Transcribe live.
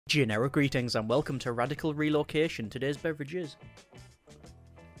Generic greetings and welcome to Radical Relocation. Today's beverage is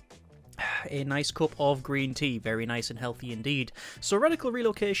a nice cup of green tea, very nice and healthy indeed. So Radical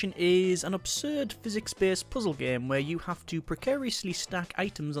Relocation is an absurd physics-based puzzle game where you have to precariously stack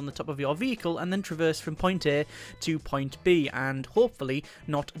items on the top of your vehicle and then traverse from point A to point B and hopefully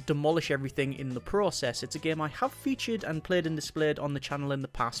not demolish everything in the process. It's a game I have featured and played and displayed on the channel in the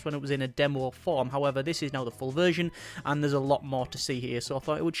past when it was in a demo form. However, this is now the full version and there's a lot more to see here, so I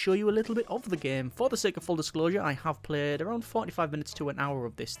thought I would show you a little bit of the game. For the sake of full disclosure, I have played around 45 minutes to an hour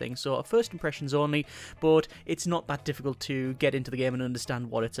of this thing, so first impressions only, but it's not that difficult to get into the game and understand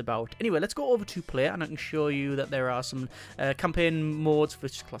what it's about. Anyway, let's go over to play and I can show you that there are some campaign modes,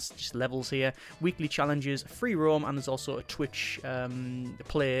 which class just levels here, weekly challenges, free roam, and there's also a Twitch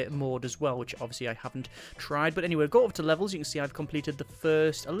play mode as well, which obviously I haven't tried. But anyway, go over to levels. You can see I've completed the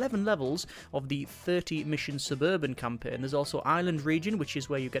first 11 levels of the 30 mission suburban campaign. There's also island region, which is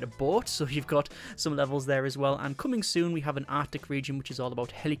where you get a boat, so you've got some levels there as well. And coming soon we have an Arctic region, which is all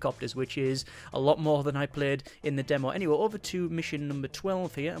about helicopters, which is a lot more than I played in the demo. Anyway, over to mission number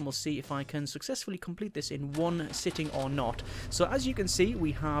 12 here, and we'll see if I can successfully complete this in one sitting or not. So as you can see,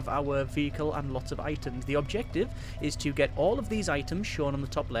 we have our vehicle and lots of items. The objective is to get all of these items shown on the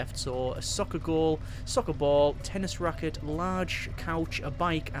top left, so a soccer goal, soccer ball, tennis racket, large couch, a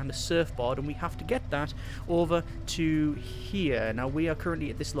bike, and a surfboard, and we have to get that over to here. Now, we are currently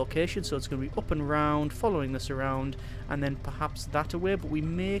at this location, so it's going to be up and round, following this around, and then perhaps that away, but we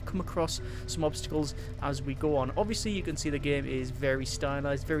may come across some obstacles as we go on. Obviously, you can see the game is very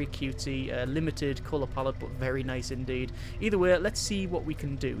stylized, very cutesy, limited color palette, but very nice indeed. Either way, let's see what we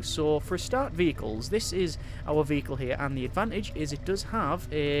can do. So for a start, vehicles. This is our vehicle here, and the advantage is it does have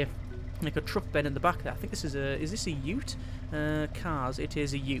a like a truck bed in the back there. I think this is this a ute? Cars, it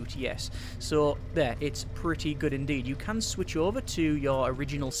is a ute, yes. So there, it's pretty good indeed. You can switch over to your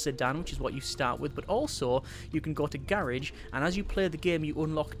original sedan, which is what you start with, but also you can go to garage, and as you play the game you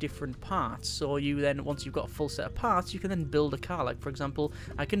unlock different parts. So you then, once you've got a full set of parts, you can then build a car. Like for example,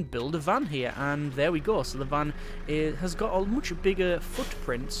 I can build a van here, and there we go. So the van has got a much bigger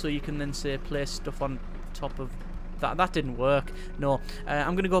footprint, so you can then say place stuff on top of that didn't work. No,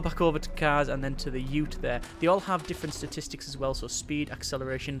 I'm going to go back over to cars and then to the ute there. They all have different statistics as well, so speed,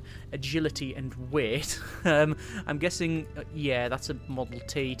 acceleration, agility, and weight. I'm guessing, yeah, that's a Model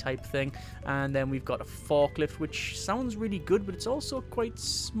T type thing. And then we've got a forklift, which sounds really good, but it's also quite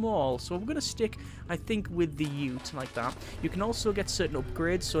small. So we're going to stick, I think, with the ute like that. You can also get certain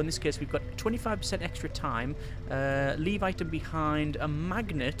upgrades. So in this case, we've got 25% extra time, leave item behind, a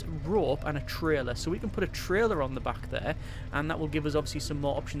magnet, rope, and a trailer. So we can put a trailer on the back there, and that will give us obviously some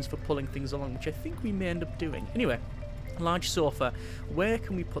more options for pulling things along, which I think we may end up doing. Anyway, large sofa, where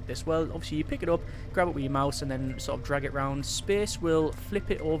can we put this? Well, obviously you pick it up, grab it with your mouse, and then sort of drag it around. Space will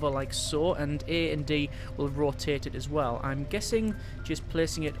flip it over like so, and A and D will rotate it as well. I'm guessing just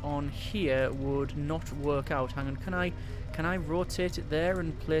placing it on here would not work out. Hang on, can I rotate it there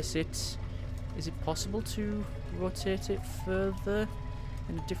and place it? Is it possible to rotate it further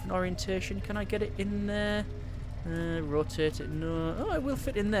in a different orientation? Can I get it in there? Rotate it, no. Oh, it will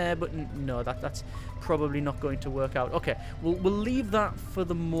fit in there, but no, that's probably not going to work out. Okay, we'll leave that for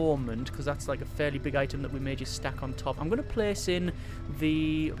the moment, because that's like a fairly big item that we may just stack on top. I'm going to place in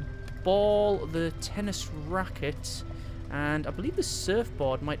the ball, the tennis racket, and I believe the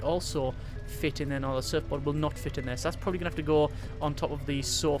surfboard might also fit in there. No, the surfboard will not fit in there, so that's probably going to have to go on top of the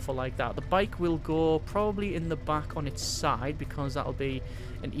sofa like that. The bike will go probably in the back on its side, because that'll be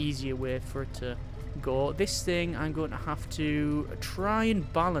an easier way for it to go. This thing I'm going to have to try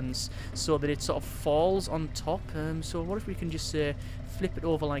and balance so that it sort of falls on top. So what if we can just say flip it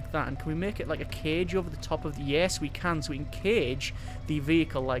over like that, and can we make it like a cage over the top of the... Yes, we can. So we can cage the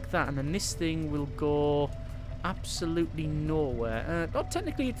vehicle like that, and then this thing will go absolutely nowhere.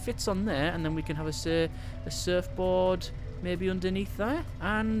 Technically it fits on there, and then we can have a surfboard maybe underneath there,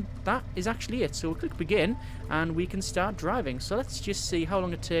 and that is actually it. So we'll click begin and we can start driving. So let's just see how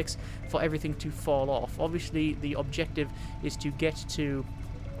long it takes for everything to fall off. Obviously the objective is to get to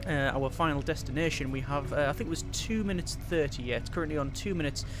our final destination. We have, I think it was 2 minutes 30, yeah, it's currently on 2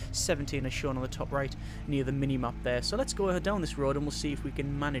 minutes 17 as shown on the top right near the mini-map there. So let's go down this road and we'll see if we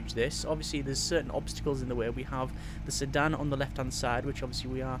can manage this. Obviously there's certain obstacles in the way. We have the sedan on the left hand side, which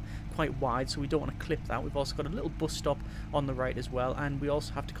obviously we are quite wide, so we don't want to clip that. We've also got a little bus stop on the right as well, and we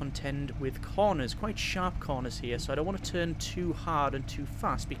also have to contend with corners, quite sharp corners here, so I don't want to turn too hard and too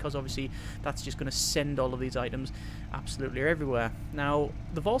fast, because obviously that's just going to send all of these items absolutely everywhere. Now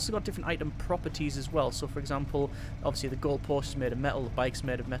the also got different item properties as well. So for example, obviously the goalpost is made of metal, the bike's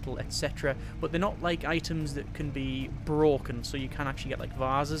made of metal, etc. But they're not like items that can be broken, so you can actually get like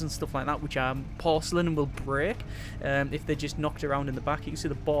vases and stuff like that, which are porcelain and will break if they're just knocked around in the back. You can see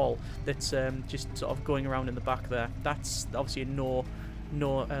the ball that's just sort of going around in the back there. That's obviously no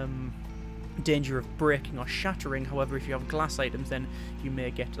danger of breaking or shattering. However, if you have glass items, then you may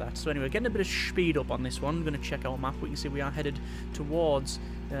get that. So anyway, getting a bit of speed up on this one. I'm going to check our map. We can see we are headed towards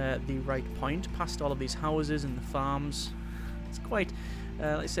the right point, past all of these houses and the farms. It's quite,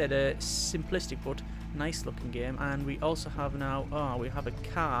 like I said, a simplistic but nice looking game. And we also have now, we have a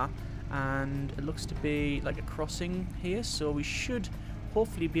car, and it looks to be like a crossing here, so we should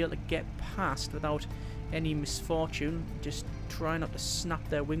hopefully be able to get past without any misfortune. Just try not to snap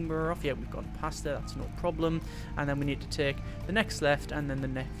their wing mirror off. Yeah, we've gone past there, that's no problem. And then we need to take the next left, and then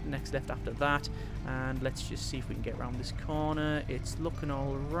the next left after that. And let's just see if we can get around this corner. It's looking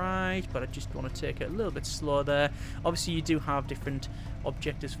alright, but I just want to take it a little bit slower there. Obviously you do have different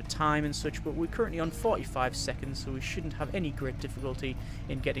objectives for time and such, but we're currently on 45 seconds, so we shouldn't have any great difficulty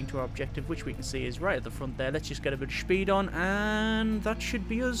in getting to our objective, which we can see is right at the front there. Let's just get a bit of speed on, and that should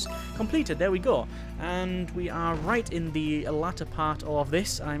be us completed. There we go. And we are right in the latter part of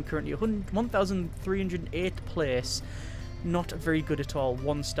this. I'm currently 1,308th place. Not very good at all.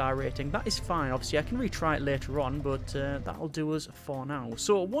 1-star rating. That is fine. Obviously, I can retry it later on, but that'll do us for now.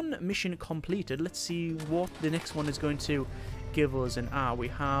 So, one mission completed. Let's see what the next one is going to give us. And we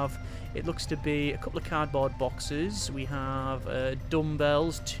have, it looks to be a couple of cardboard boxes. We have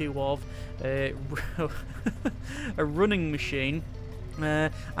dumbbells, 2 of, a running machine,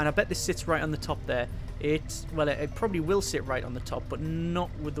 and I bet this sits right on the top there. Well, it probably will sit right on the top, but not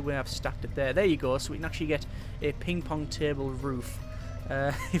with the way I've stacked it there. There you go, so we can actually get a ping pong table roof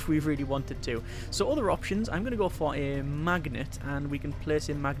if we really wanted to. So other options, I'm going to go for a magnet, and we can place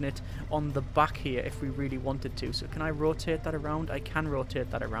a magnet on the back here if we really wanted to. So can I rotate that around? I can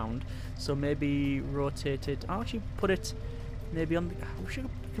rotate that around. So maybe rotate it. I'll actually put it maybe on the... Can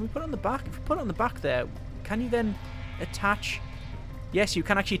we put it on the back? If we put it on the back there, can you then attach... Yes, you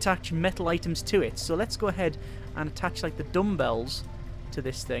can actually attach metal items to it. So let's go ahead and attach like the dumbbells to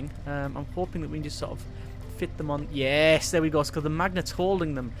this thing. I'm hoping that we can just sort of fit them on. Yes, there we go. Because the magnet's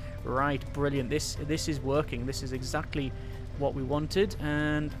holding them. Right, brilliant. This is working. This is exactly what we wanted.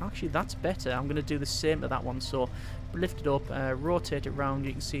 And actually, that's better. I'm going to do the same to that one. So lift it up, rotate it around.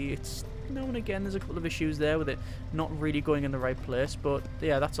 You can see it's now and again there's a couple of issues there with it not really going in the right place. But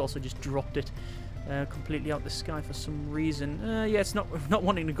yeah, that's also just dropped it completely out the sky for some reason. Yeah, it's not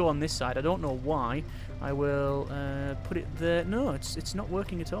wanting to go on this side. I don't know why. I will put it there. No, it's not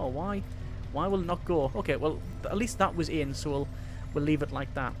working at all. Why will it not go? Okay, well at least that was in, so we'll leave it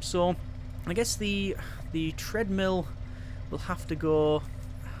like that. So I guess the treadmill will have to go.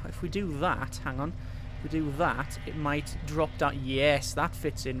 If we do that, hang on. If we do that, it might drop down. Yes, that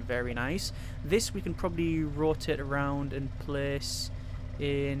fits in very nice. This we can probably rotate around and place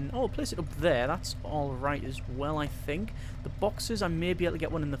in... Oh, place it up there. That's all right as well, I think. The boxes, I may be able to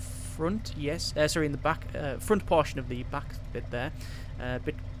get one in the front. Yes, sorry, in the back, front portion of the back bit there. A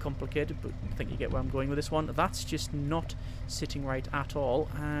bit complicated, but I think you get where I'm going with this one. That's just not sitting right at all.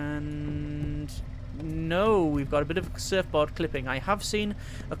 And no, we've got a bit of surfboard clipping. I have seen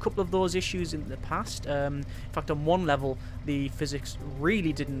a couple of those issues in the past. In fact, on one level, the physics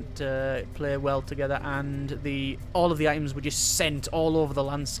really didn't play well together, and all of the items were just sent all over the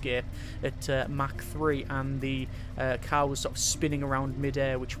landscape at Mach 3, and the car was sort of spinning around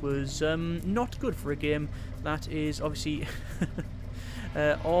mid-air, which was not good for a game that is obviously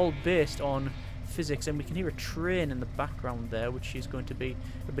all based on physics. And we can hear a train in the background there, which is going to be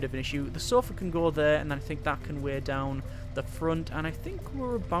a bit of an issue. The sofa can go there, and I think that can weigh down the front, and I think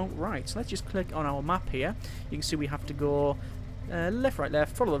we're about right. So let's just click on our map here. You can see we have to go left, right,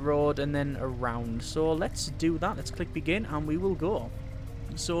 left, follow the road, and then around. So let's do that. Let's click begin, and we will go.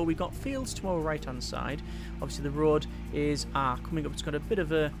 So we got fields to our right hand side. Obviously the road is coming up. It's got a bit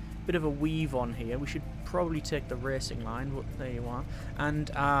of a weave on here. We should probably take the racing line, but there you are.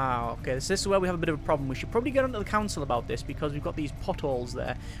 And okay, this is where we have a bit of a problem. We should probably get onto the council about this, because we've got these potholes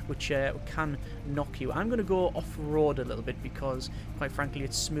there which can knock you. I'm going to go off-road a little bit, because quite frankly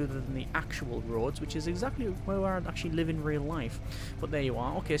it's smoother than the actual roads, which is exactly where I actually live in real life. But there you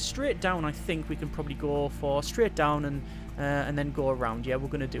are. Okay, straight down. I think we can probably go for straight down and then go around. Yeah, we're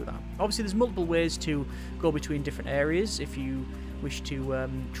going to do that. Obviously there's multiple ways to go between different areas. If you wish to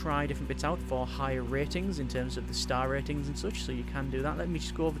try different bits out for higher ratings in terms of the star ratings and such, so you can do that. Let me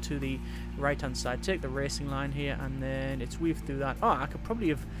just go over to the right hand side, take the racing line here, and then it's weave through that. Oh, I could probably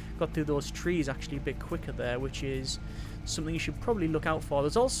have got through those trees actually a bit quicker there, which is something you should probably look out for.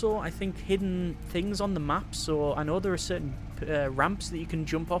 There's also, I think, hidden things on the map, so I know there are certain ramps that you can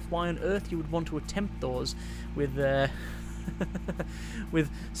jump off. Why on earth you would want to attempt those with with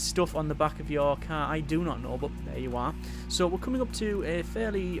stuff on the back of your car, I do not know, but there you are. So we're coming up to a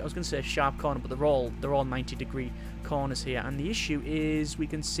fairly, I was going to say sharp corner, but they're all 90-degree corners here, and the issue is we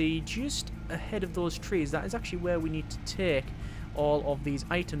can see just ahead of those trees, that is actually where we need to take all of these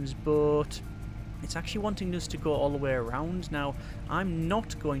items, but it's actually wanting us to go all the way around. Now, I'm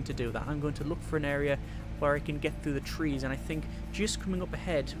not going to do that. I'm going to look for an area where I can get through the trees, and I think just coming up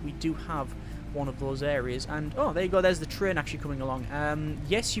ahead we do have one of those areas, and oh, there you go, there's the train actually coming along.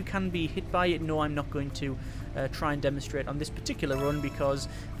 Yes, you can be hit by it. No, I'm not going to try and demonstrate on this particular run, because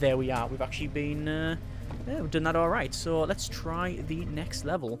there we are, we've actually been yeah, we've done that alright. So let's try the next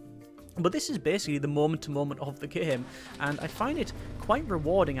level. But this is basically the moment-to-moment of the game, and I find it quite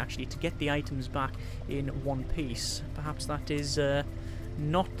rewarding actually to get the items back in one piece. Perhaps that is that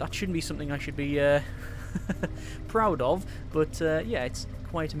shouldn't be something I should be proud of, but yeah, it's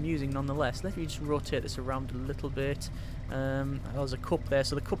quite amusing nonetheless. Let me just rotate this around a little bit. There's a cup there,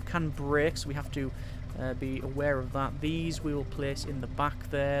 so the cup can break, so we have to be aware of that. These we will place in the back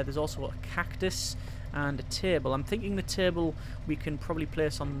there. There's also a cactus and a table. I'm thinking the table we can probably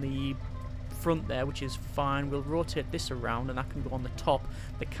place on the front there, which is fine. We'll rotate this around and that can go on the top.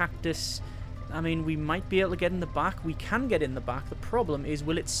 The cactus, I mean, we might be able to get in the back. We can get in the back. The problem is,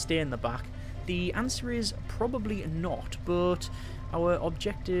 will it stay in the back? The answer is probably not, but our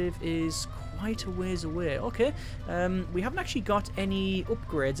objective is quite a ways away. Okay, we haven't actually got any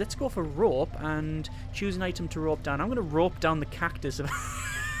upgrades. Let's go for rope and choose an item to rope down. I'm going to rope down the cactus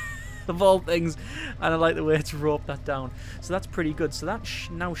of all things, and I like the way it's roped that down. So that's pretty good. So that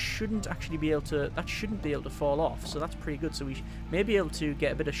now shouldn't actually be able to, that shouldn't be able to fall off. So that's pretty good. So we may be able to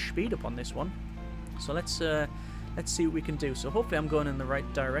get a bit of speed up on this one. So let's see what we can do. So hopefully I'm going in the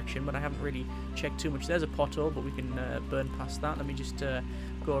right direction, but I haven't really checked too much. There's a pothole, but we can burn past that. Let me just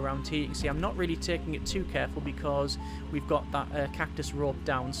go around here. You can see I'm not really taking it too careful because we've got that cactus rope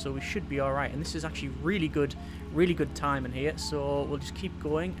down, so we should be alright. And this is actually really good timing here. So we'll just keep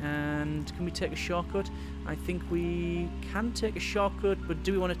going. And can we take a shortcut? I think we can take a shortcut, but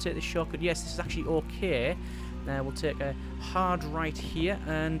do we want to take the shortcut? Yes, this is actually okay. We'll take a hard right here,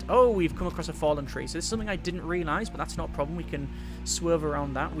 and oh, we've come across a fallen tree. So this is something I didn't realise, but that's not a problem. We can swerve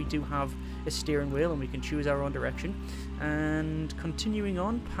around that. We do have a steering wheel, and we can choose our own direction. And continuing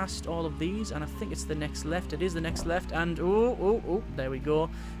on past all of these, and I think it's the next left. It is the next left, and oh, there we go.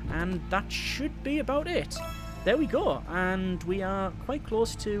 And that should be about it. There we go, and we are quite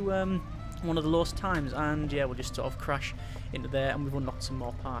close to one of the lowest times, and yeah, we'll just sort of crash into there, and we've unlocked some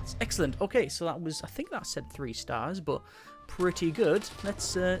more parts. Excellent. Okay, so that was, I think that said 3 stars, but pretty good.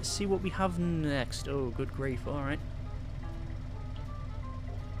 Let's see what we have next. Oh, good grief. All right.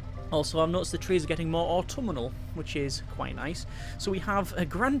 Also, I've noticed the trees are getting more autumnal, which is quite nice. So we have a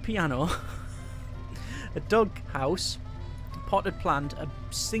grand piano, a dog house, a potted plant, a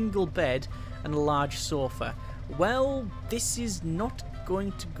single bed, and a large sofa. Well, this is not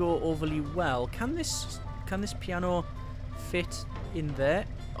going to go overly well. Can this piano fit in there?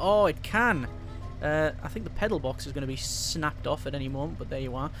 Oh, it can. I think the pedal box is going to be snapped off at any moment, but there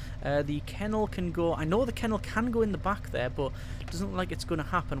you are. The kennel can go. I know the kennel can go in the back there, but it doesn't look like it's going to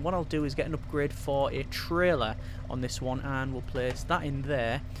happen. What I'll do is get an upgrade for a trailer on this one, and we'll place that in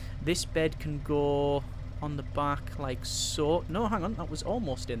there. This bed can go on the back like so. No, hang on, that was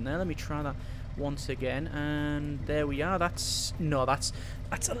almost in there. Let me try that once again, and there we are. That's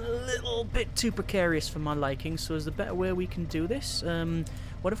a little bit too precarious for my liking. So is there a better way we can do this?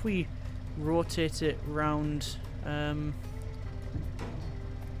 What if we rotate it round?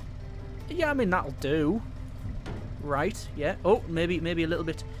 Yeah, I mean, that'll do. Right, yeah. Oh, maybe a little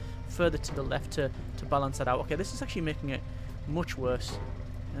bit further to the left to balance that out. Okay, this is actually making it much worse.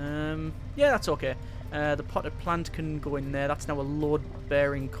 Yeah, that's okay. The potted plant can go in there. That's now a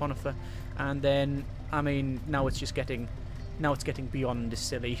load-bearing conifer. And then, I mean, now it's getting beyond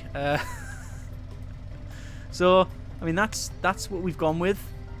silly. So, I mean, that's what we've gone with.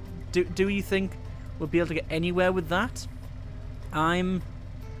 Do you think we'll be able to get anywhere with that? I'm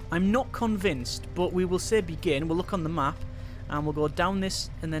not convinced, but we will say begin. We'll look on the map, and we'll go down this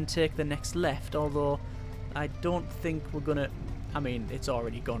and then take the next left. Although, I don't think we're gonna. I mean, it's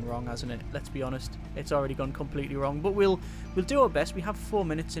already gone wrong, hasn't it? Let's be honest. It's already gone completely wrong. But we'll do our best. We have 4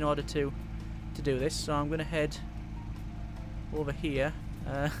 minutes in order to do this. So I'm gonna head over here.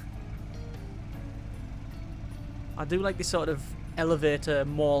 I do like this sort of elevator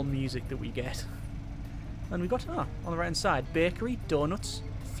mall music that we get. And we got, on the right hand side, bakery, donuts,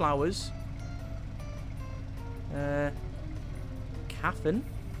 flowers, caffeine.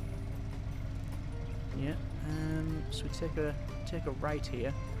 Yeah. So we take a right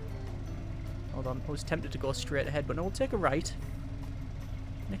here. Hold on, I was tempted to go straight ahead, but no, we'll take a right.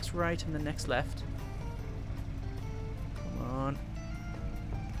 Next right and then next left. Come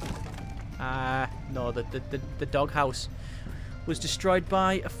on. No, the doghouse was destroyed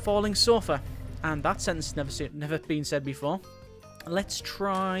by a falling sofa. And that sentence never been said before. Let's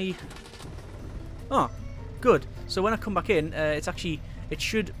try... Oh, good. So when I come back in, it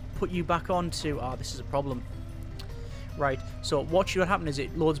should put you back onto... Oh, this is a problem. Right, so what should happen is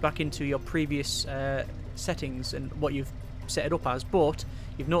it loads back into your previous settings and what you've set it up as, but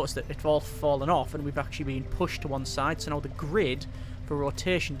you've noticed that it's all fallen off and we've actually been pushed to one side, so now the grid for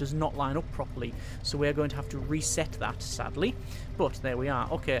rotation does not line up properly, so we're going to have to reset that, sadly. But there we are.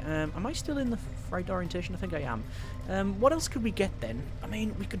 Okay, am I still in the right orientation? I think I am. What else could we get then? I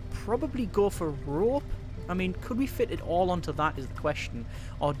mean, we could probably go for rope. I mean, could we fit it all onto that is the question,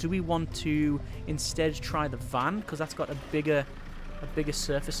 or do we want to instead try the van because that's got a bigger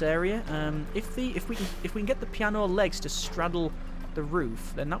surface area? If we can get the piano legs to straddle the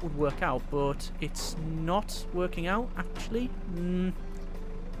roof, then that would work out, but it's not working out actually.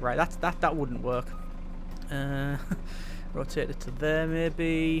 Right, that wouldn't work. Rotate it to there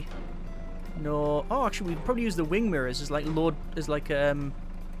maybe. No. Oh, actually, we can probably use the wing mirrors as like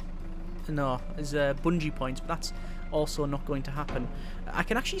bungee points, but that's also not going to happen. I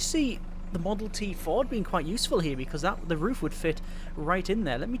can actually see the Model T Ford being quite useful here because the roof would fit right in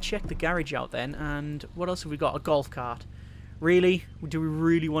there. Let me check the garage out then. And what else have we got? A golf cart. Really? Do we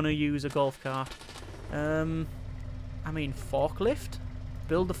really want to use a golf cart? I mean, forklift?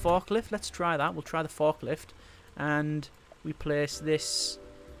 Build the forklift. Let's try that. We'll try the forklift. And we place this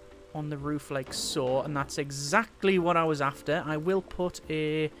on the roof like so. And that's exactly what I was after. I will put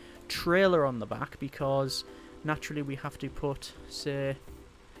a trailer on the back because naturally we have to put, say,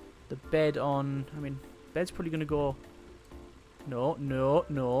 the bed on. I mean, bed's probably going to go...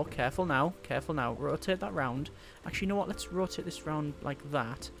 No. Careful now. Rotate that round. Actually, you know what? Let's rotate this round like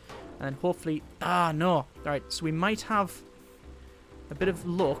that. And hopefully... Ah, no. Alright, so we might have a bit of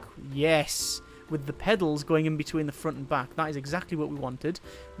luck. Yes! With the pedals going in between the front and back. That is exactly what we wanted.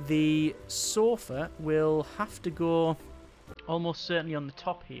 The sofa will have to go almost certainly on the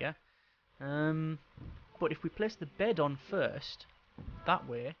top here. But if we place the bed on first, that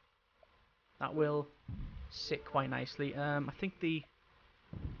way, that will sit quite nicely. I think the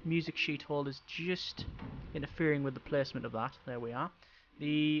music sheet holder is just interfering with the placement of that. There we are.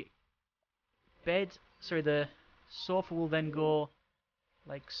 The sofa will then go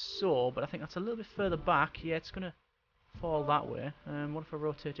like so, but I think that's a little bit further back. Yeah, it's going to fall that way. What if I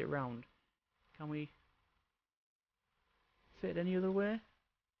rotate it round? Can we fit any other way?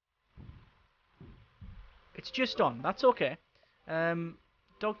 It's just on. That's okay.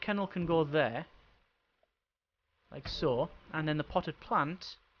 Dog kennel can go there. Like so. And then the potted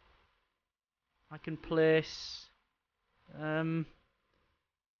plant I can place... yeah,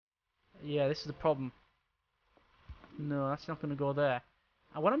 this is the problem. No, that's not going to go there.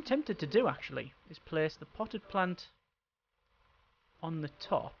 And what I'm tempted to do, actually, is place the potted plant on the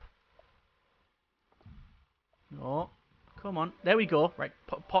top. No. Come on. There we go. Right,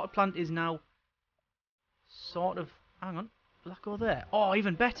 potted plant is now sort of... Hang on. Will that go there? Oh,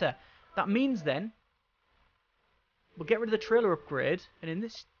 even better. That means then we'll get rid of the trailer upgrade, and in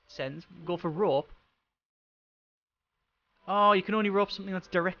this sense, go for rope. Oh, you can only rope something that's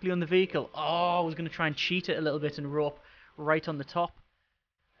directly on the vehicle. Oh, I was going to try and cheat it a little bit and rope right on the top.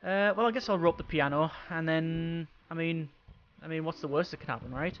 Well, I guess I'll rope the piano, and then, I mean, what's the worst that can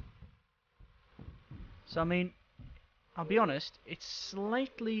happen, right? So, I mean, I'll be honest, it's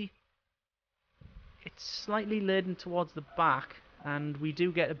slightly laden towards the back, and we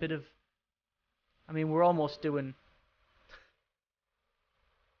do get a bit of... I mean, we're almost doing...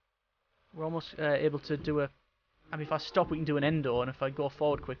 We're almost able to do a... I mean, if I stop, we can do an endo, and if I go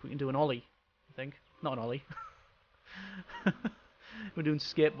forward quick, we can do an ollie, I think. Not an ollie. We're doing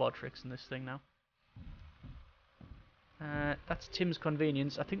skateboard tricks in this thing now. That's Tim's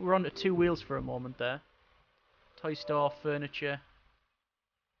Convenience. I think we're on to two wheels for a moment there. Toy store, furniture,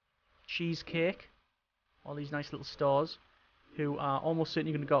 cheesecake. All these nice little stores who are almost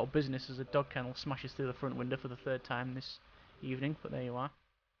certainly going to go out of business as a dog kennel smashes through the front window for the third time this evening. But there you are.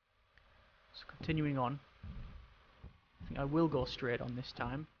 So continuing on. I think I will go straight on this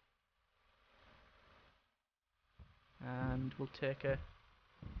time. And we'll take a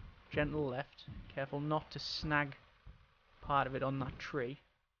gentle left. Careful not to snag part of it on that tree.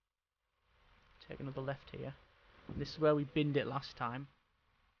 Take another left here. This is where we binned it last time.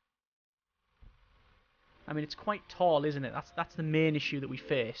 I mean, it's quite tall, isn't it? That's the main issue that we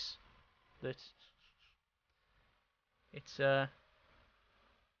face. That it's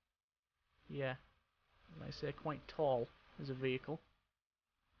yeah, like I say, quite tall as a vehicle.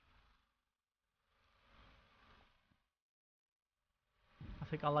 I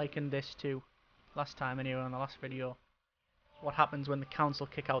think I likened this to last time anyway, on the last video. What happens when the council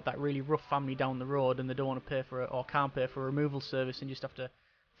kick out that really rough family down the road and they don't want to pay for it or can't pay for a removal service and just have to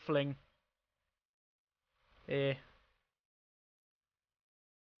fling a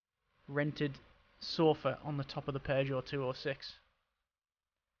rented sofa on the top of the Peugeot 206.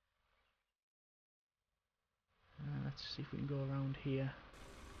 Let's see if we can go around here.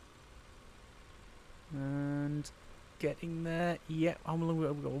 And getting there. Yep, how long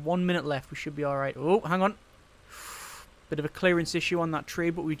we've got? 1 minute left. We should be alright. Oh, hang on. Bit of a clearance issue on that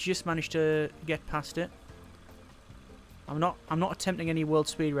tree, but we just managed to get past it. I'm not attempting any world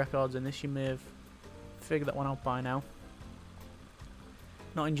speed records in this. You may have figured that one out by now.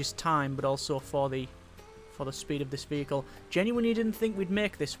 Not in just time, but also for the speed of this vehicle. Genuinely didn't think we'd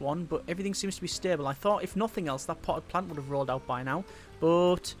make this one, but everything seems to be stable. I thought, if nothing else, that potted plant would have rolled out by now.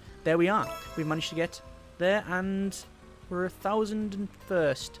 But there we are. We've managed to get there, and we're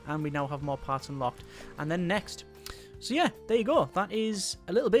 1,001st, and we now have more parts unlocked. And then next. So yeah, there you go. That is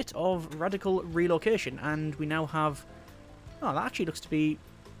a little bit of Radical Relocation, and we now have... Oh, that actually looks to be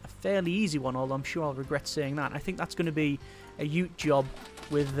a fairly easy one, although I'm sure I'll regret saying that. I think that's going to be a ute job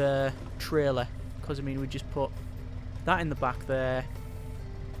with a trailer, because, I mean, we just put that in the back there,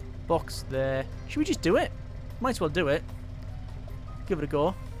 box there. Should we just do it? Might as well do it. Give it a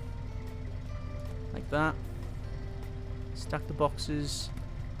go. Like that. Stack the boxes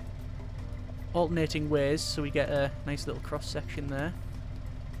alternating ways, so we get a nice little cross section there.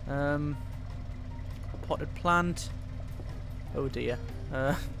 Potted plant. Oh dear.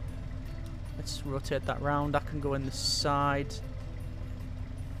 Let's rotate that round. That can go in the side. It's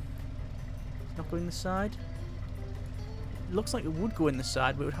not going in the side. It looks like it would go in the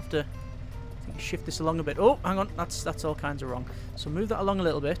side, but we'd have to, I think, shift this along a bit. Oh, hang on. That's all kinds of wrong. So move that along a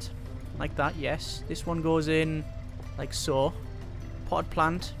little bit, like that. Yes. This one goes in like so. Potted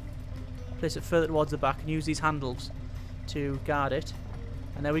plant. Place it further towards the back and use these handles to guard it.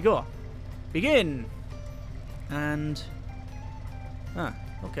 And there we go. Begin. And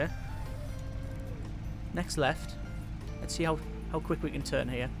okay. Next left. Let's see how quick we can turn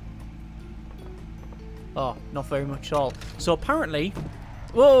here. Oh, not very much at all. So apparently,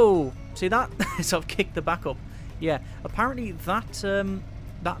 whoa! See that? So I've kicked the back up. Yeah. Apparently that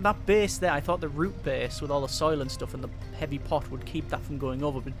that base there, I thought the root base with all the soil and stuff and the heavy pot would keep that from going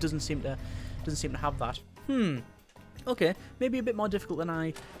over, but it doesn't seem to have that. Okay, maybe a bit more difficult than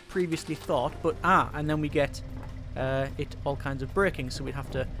I previously thought, but and then we get it all kinds of braking, so we'd have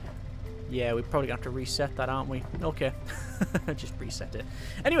to, yeah, we're probably gonna have to reset that, aren't we? Okay, just reset it.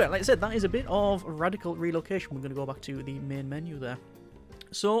 Anyway, like I said, that is a bit of Radical Relocation. We're gonna go back to the main menu there.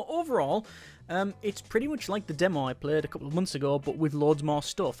 So overall, it's pretty much like the demo I played a couple of months ago, but with loads more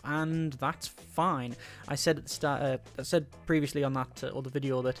stuff, and that's fine. I said at the start, I said previously on that other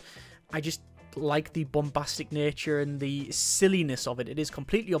video that I just like the bombastic nature and the silliness of it. It is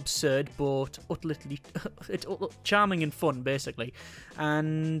completely absurd, but utterly it's charming and fun, basically.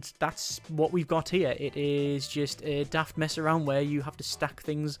 And that's what we've got here. It is just a daft mess around where you have to stack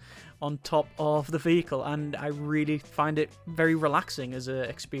things on top of the vehicle, and I really find it very relaxing as an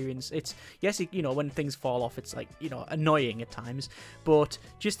experience. It's, yes, you know, when things fall off, it's like, you know, annoying at times, but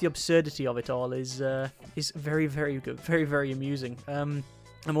just the absurdity of it all is very, very good, very, very amusing.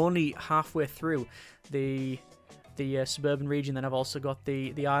 I'm only halfway through the suburban region, then I've also got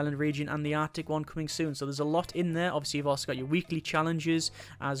the island region and the Arctic one coming soon, so there's a lot in there. Obviously, you've also got your weekly challenges,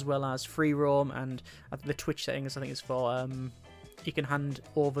 as well as free roam, and the Twitch settings, I think, is for you can hand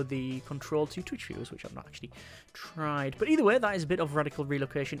over the control to Twitch viewers, which I've not actually tried. But either way, that is a bit of Radical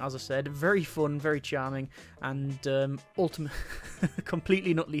Relocation, as I said. Very fun, very charming, and ultimately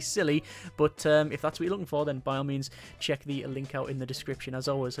completely and utterly silly. But if that's what you're looking for, then by all means, check the link out in the description. As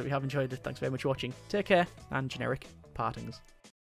always, if you have enjoyed it, thanks very much for watching. Take care, and generic partings.